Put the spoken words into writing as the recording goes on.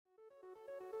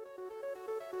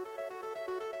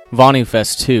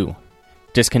VonuFest2,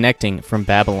 Disconnecting from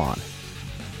Babylon.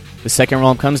 The second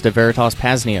realm comes to Veritas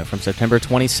Pasnia from September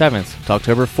 27th to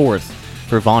October 4th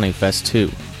for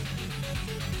VonuFest2.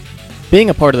 Being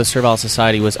a part of the Servile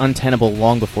Society was untenable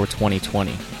long before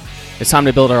 2020. It's time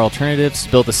to build our alternatives,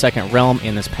 build the second realm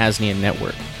in this Pasnian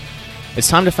network. It's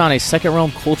time to found a second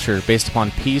realm culture based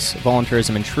upon peace,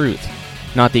 voluntarism, and truth,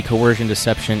 not the coercion,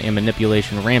 deception, and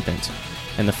manipulation rampant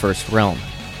in the first realm.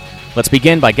 Let's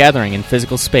begin by gathering in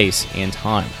physical space and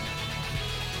time.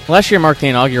 Last year marked the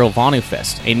inaugural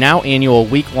VonuFest, a now annual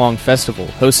week-long festival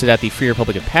hosted at the Free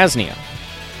Republic of Pasnia.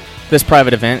 This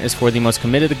private event is for the most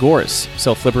committed Agoras,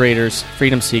 self-liberators,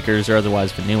 freedom seekers, or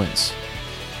otherwise Vonuans.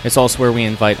 It's also where we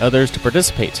invite others to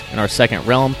participate in our second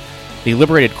realm, the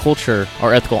liberated culture,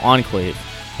 our ethical enclave,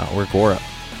 or Agora.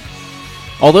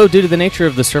 Although due to the nature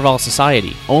of the Servile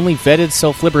Society, only vetted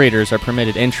self-liberators are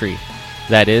permitted entry.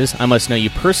 That is, I must know you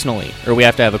personally, or we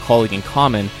have to have a colleague in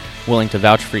common willing to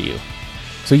vouch for you.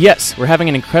 So yes, we're having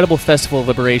an incredible festival of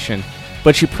liberation,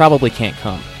 but you probably can't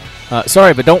come.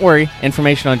 Sorry, but don't worry,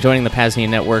 information on joining the Pasnian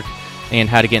network and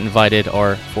how to get invited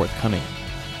are forthcoming.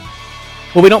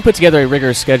 While we don't put together a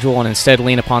rigorous schedule and instead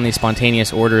lean upon the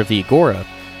spontaneous order of the Agora,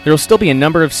 there will still be a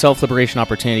number of self-liberation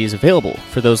opportunities available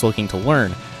for those looking to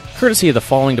learn, courtesy of the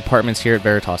following departments here at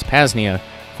Veritas Pasnia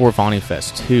for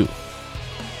VonuFest2.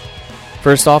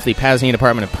 First off, the Pasnia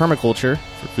Department of Permaculture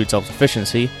for food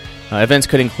self-sufficiency. Events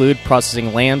could include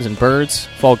processing lambs and birds,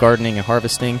 fall gardening and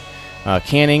harvesting,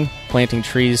 canning, planting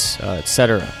trees,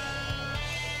 etc.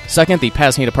 Second, the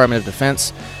Pasnia Department of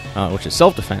Defense, which is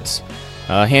self-defense.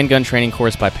 Handgun training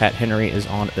course by Pat Henry is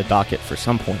on the docket for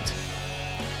some point.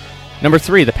 Number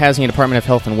 3, the Pasnia Department of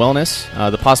Health and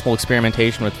Wellness, the possible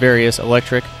experimentation with various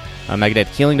electric,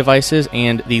 magnetic healing devices,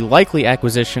 and the likely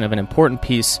acquisition of an important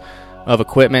piece of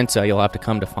equipment. You'll have to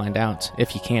come to find out,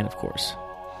 if you can, of course.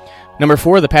 Number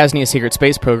 4, the Pasnia Secret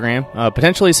Space Program,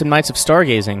 potentially some nights of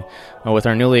stargazing with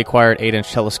our newly acquired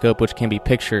 8-inch telescope, which can be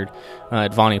pictured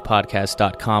at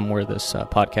VonuPodcast.com, where this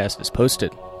podcast is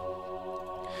posted.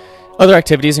 Other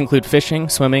activities include fishing,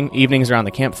 swimming, evenings around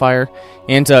the campfire,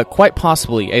 and quite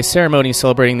possibly a ceremony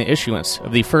celebrating the issuance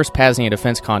of the first Pasnia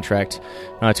defense contract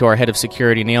to our head of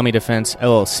security, Naomi Defense,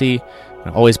 LLC.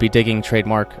 Always be digging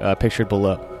trademark pictured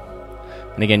below.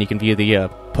 And again, you can view the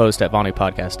post at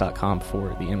VonuPodcast.com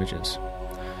for the images.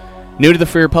 New to the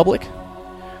Free Republic?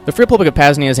 The Free Republic of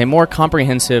Pasnia is a more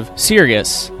comprehensive,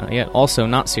 serious, yet also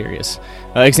not serious,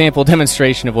 example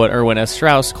demonstration of what Erwin S.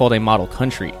 Strauss called a model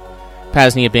country.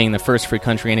 Pasnia being the first free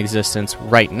country in existence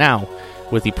right now,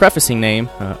 with the prefacing name,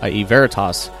 i.e.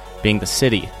 Veritas, being the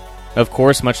city. Of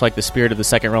course, much like the spirit of the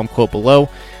Second Realm quote below,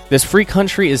 this free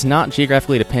country is not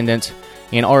geographically dependent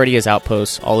and already has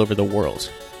outposts all over the world.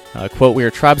 Quote, we are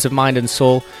tribes of mind and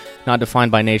soul, not defined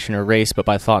by nation or race, but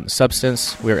by thought and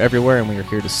substance. We are everywhere and we are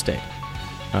here to stay.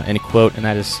 End quote, and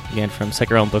that is, again, from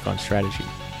Second Realm Book on Strategy.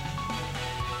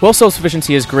 While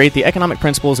self-sufficiency is great, the economic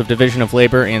principles of division of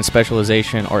labor and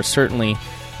specialization are certainly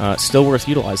still worth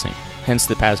utilizing, hence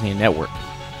the Pasnian network.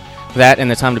 That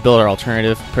and the time to build our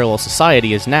alternative, parallel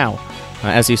society is now,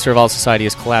 as the Servile Society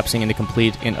is collapsing into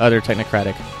complete and utter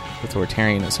technocratic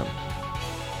authoritarianism.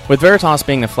 With Veritas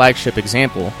being the flagship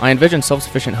example, I envision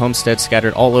self-sufficient homesteads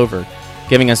scattered all over,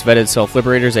 giving us vetted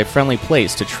self-liberators a friendly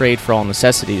place to trade for all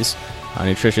necessities,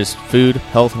 nutritious food,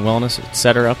 health and wellness,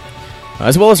 etc.,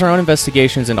 as well as our own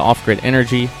investigations into off-grid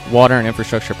energy, water and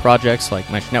infrastructure projects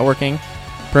like mesh networking,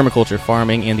 permaculture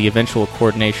farming, and the eventual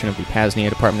coordination of the Pasnia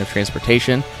Department of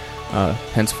Transportation,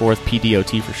 henceforth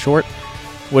PDOT for short,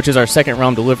 which is our second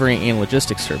realm delivery and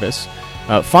logistics service,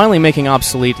 finally making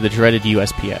obsolete the dreaded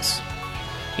USPS.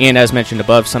 And as mentioned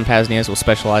above, some Pasnias will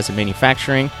specialize in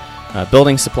manufacturing,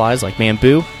 building supplies like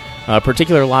bamboo,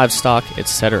 particular livestock,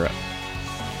 etc.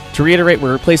 To reiterate,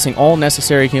 we're replacing all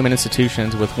necessary human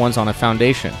institutions with ones on a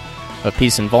foundation of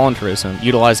peace and voluntarism,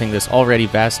 utilizing this already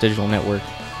vast digital network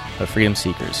of freedom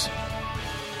seekers.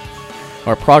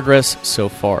 Our progress so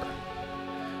far.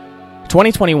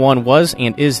 2021 was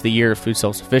and is the year of food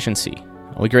self-sufficiency.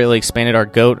 We greatly expanded our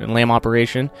goat and lamb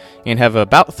operation and have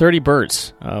about 30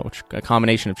 birds, which are a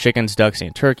combination of chickens, ducks,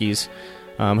 and turkeys,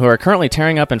 who are currently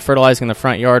tearing up and fertilizing the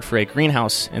front yard for a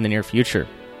greenhouse in the near future.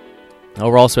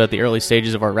 We're also at the early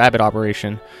stages of our rabbit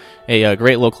operation, a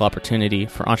great local opportunity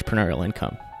for entrepreneurial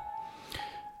income.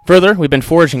 Further, we've been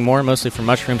foraging more, mostly for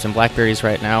mushrooms and blackberries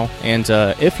right now, and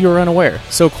if you're unaware,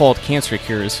 so-called cancer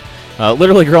cures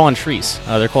literally grow on trees.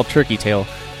 They're called turkey tail,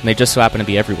 and they just so happen to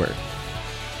be everywhere.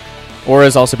 Aura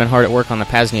has also been hard at work on the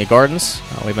Pasnia gardens.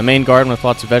 We have a main garden with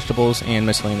lots of vegetables and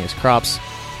miscellaneous crops,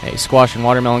 a squash and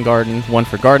watermelon garden, one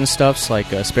for garden stuffs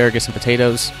like asparagus and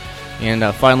potatoes, and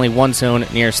finally one zone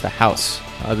nearest the house,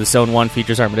 The Zone 1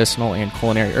 features our medicinal and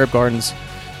culinary herb gardens,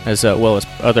 as well as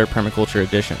other permaculture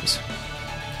additions.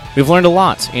 We've learned a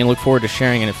lot and look forward to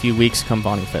sharing in a few weeks come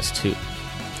VonuFest2.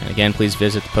 And again, please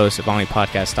visit the post at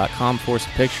VonuPodcast.com for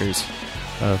some pictures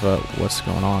of what's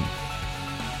going on.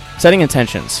 Setting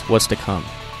intentions, what's to come.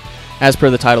 As per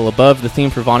the title above, the theme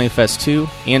for VonuFest2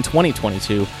 and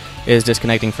 2022 is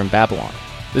disconnecting from Babylon.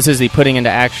 This is the putting into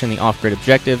action the off-grid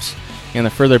objectives and the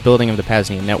further building of the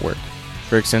Pasnea network.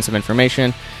 For extensive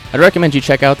information, I'd recommend you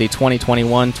check out the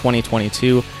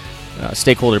 2021-2022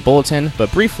 Stakeholder Bulletin,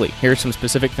 but briefly, here are some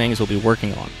specific things we'll be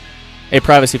working on. A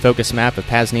privacy-focused map of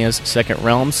Pasnea's second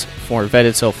realms for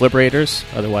vetted self-liberators,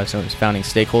 otherwise known as founding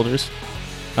stakeholders.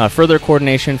 Further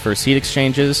coordination for seed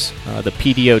exchanges, the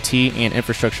PDOT and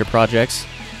infrastructure projects,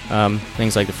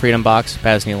 things like the Freedom Box,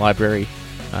 Pasnea Library,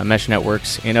 mesh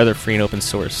networks, and other free and open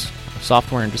source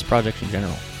software and just projects in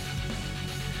general.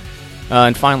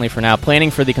 And finally, for now,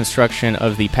 planning for the construction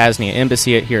of the Pasnea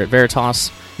Embassy here at Veritas,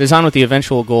 designed with the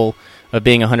eventual goal of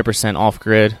being 100%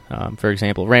 off-grid, for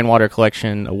example, rainwater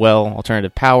collection, a well,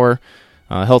 alternative power,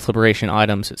 health liberation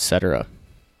items, etc.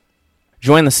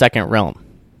 Join the second realm.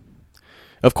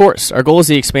 Of course, our goal is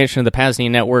the expansion of the Pasnea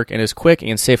network in as quick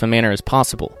and safe a manner as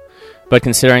possible. But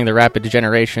considering the rapid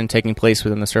degeneration taking place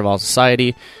within the servile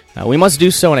society, we must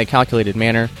do so in a calculated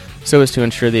manner so as to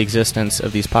ensure the existence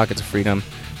of these pockets of freedom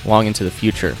long into the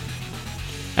future.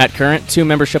 At current, 2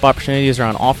 membership opportunities are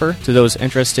on offer to those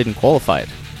interested and qualified.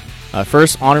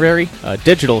 First, honorary,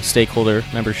 digital stakeholder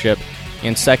membership,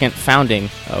 and second, founding,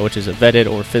 which is a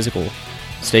vetted or physical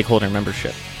stakeholder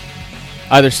membership.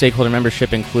 Either stakeholder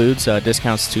membership includes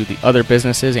discounts to the other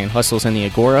businesses and hustles in the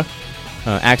Agora,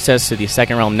 access to the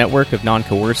Second Realm network of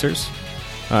non-coercers.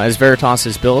 As Veritas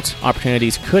is built,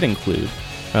 opportunities could include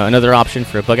another option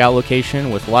for a bug-out location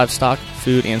with livestock,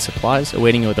 food, and supplies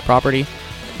awaiting you at the property.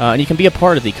 And you can be a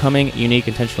part of the coming, unique,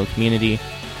 intentional community,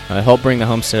 help bring the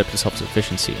homestead up to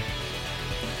self-sufficiency.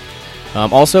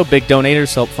 Also, big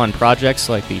donators help fund projects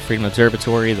like the Freedom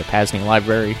Observatory, the Pasnea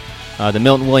Library, the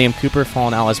Milton William Cooper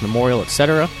Fallen Allies Memorial,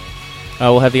 etc.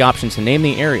 Will have the option to name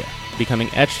the area, becoming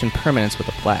etched in permanence with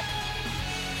a plaque.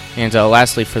 And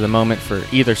lastly, for the moment, for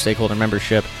either stakeholder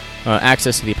membership,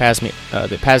 access to the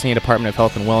Pasnea Department of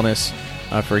Health and Wellness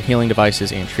for healing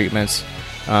devices and treatments.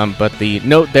 But the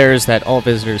note there is that all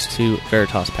visitors to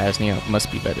Veritas Pasnea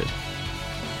must be vetted.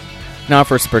 Now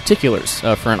for some particulars,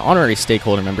 for an honorary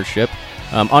stakeholder membership,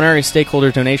 honorary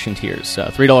stakeholder donation tiers,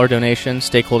 $3 donation,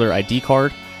 stakeholder ID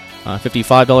card,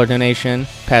 $55 donation,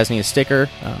 Pasnea sticker,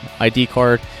 ID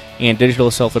card, and digital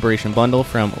self-liberation bundle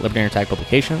from Libertarian Attack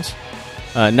Publications.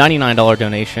 $99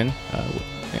 donation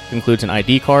includes an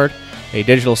ID card, a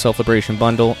digital self-liberation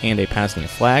bundle, and a Pasnea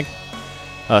flag.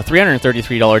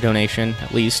 $333 donation,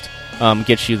 at least,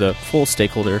 gets you the full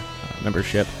stakeholder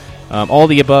membership. All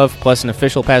the above, plus an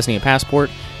official Pasnea passport,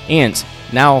 and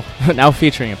now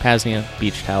featuring a Pasnea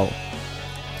beach towel.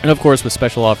 And of course, with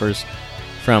special offers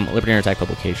from Libertarian Attack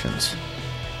Publications.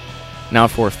 Now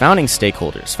for founding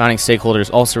stakeholders. Founding stakeholders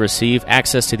also receive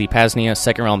access to the Pasnea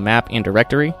Second Realm map and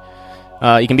directory.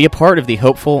 You can be a part of the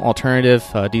hopeful, alternative,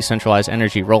 decentralized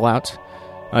energy rollout.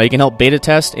 You can help beta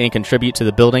test and contribute to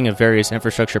the building of various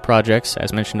infrastructure projects,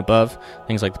 as mentioned above,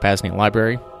 things like the Pasnea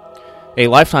Library. A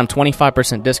lifetime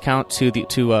 25% discount to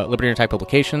Libertarian Attack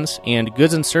Publications, and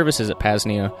goods and services at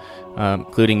Pasnea,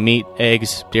 including meat,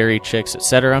 eggs, dairy, chicks,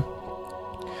 etc.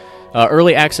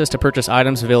 Early access to purchase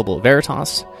items available at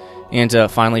Veritas. And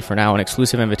finally, for now, an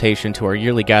exclusive invitation to our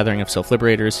yearly gathering of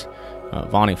self-liberators,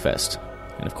 VonuFest.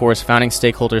 And of course, founding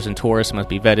stakeholders and tourists must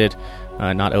be vetted,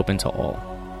 not open to all.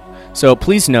 So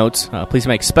please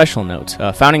make special note,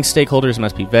 founding stakeholders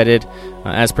must be vetted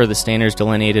as per the standards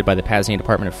delineated by the Pasnea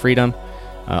Department of Freedom.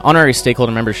 Honorary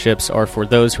stakeholder memberships are for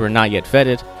those who are not yet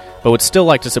vetted, but would still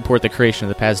like to support the creation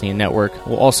of the Pasnea network,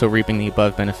 while also reaping the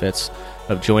above benefits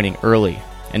of joining early.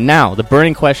 And now, the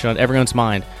burning question on everyone's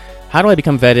mind, how do I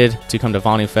become vetted to come to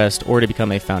VonuFest or to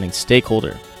become a founding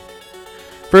stakeholder?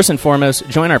 First and foremost,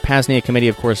 join our Pasnea Committee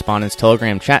of Correspondence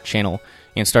Telegram chat channel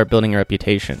and start building your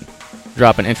reputation.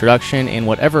 Drop an introduction and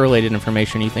whatever related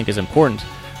information you think is important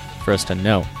for us to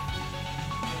know.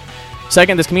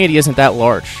 Second, this community isn't that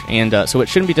large, and so it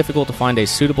shouldn't be difficult to find a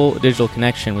suitable digital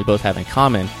connection we both have in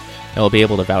common that will be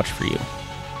able to vouch for you.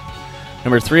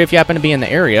 Number 3, if you happen to be in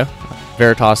the area,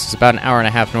 Veritas is about an hour and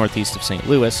a half northeast of St.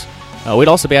 Louis, we'd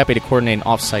also be happy to coordinate an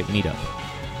off-site meetup.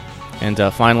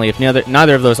 And finally, if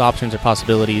neither of those options are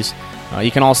possibilities,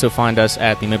 you can also find us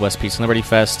at the Midwest Peace and Liberty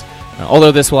Fest,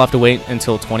 although this will have to wait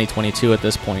until 2022 at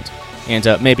this point, and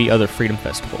maybe other freedom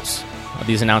festivals.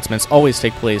 These announcements always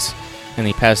take place in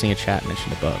the Pasnea chat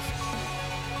mentioned above.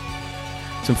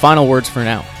 Some final words for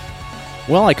now.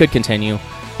 Well, I could continue.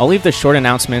 I'll leave this short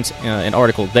announcement and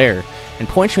article there and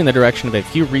point you in the direction of a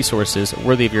few resources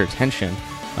worthy of your attention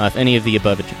if any of the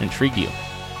above intrigue you.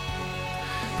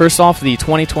 First off, the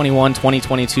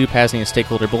 2021-2022 Pasadena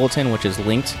Stakeholder Bulletin, which is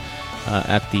linked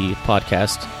at the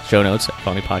podcast show notes at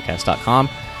VonuPodcast.com.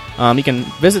 You can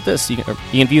visit this. You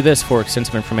can view this for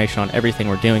extensive information on everything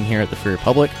we're doing here at the Free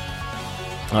Republic.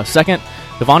 Second,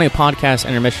 the Vonu Podcast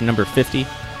Intermission number 50,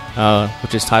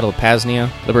 which is titled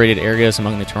Pasadena, Liberated Areas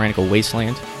Among the Tyrannical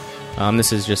Wasteland.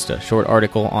 This is just a short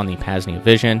article on the Pasadena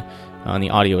Vision, and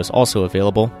the audio is also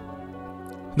available.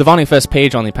 The VonuFest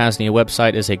page on the Pasadena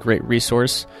website is a great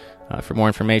resource for more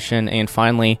information. And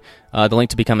finally, the link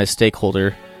to become a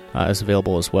stakeholder is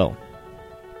available as well.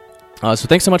 So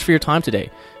thanks so much for your time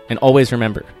today. And always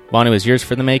remember, Vonu is yours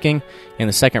for the making, and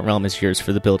the second realm is yours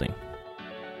for the building.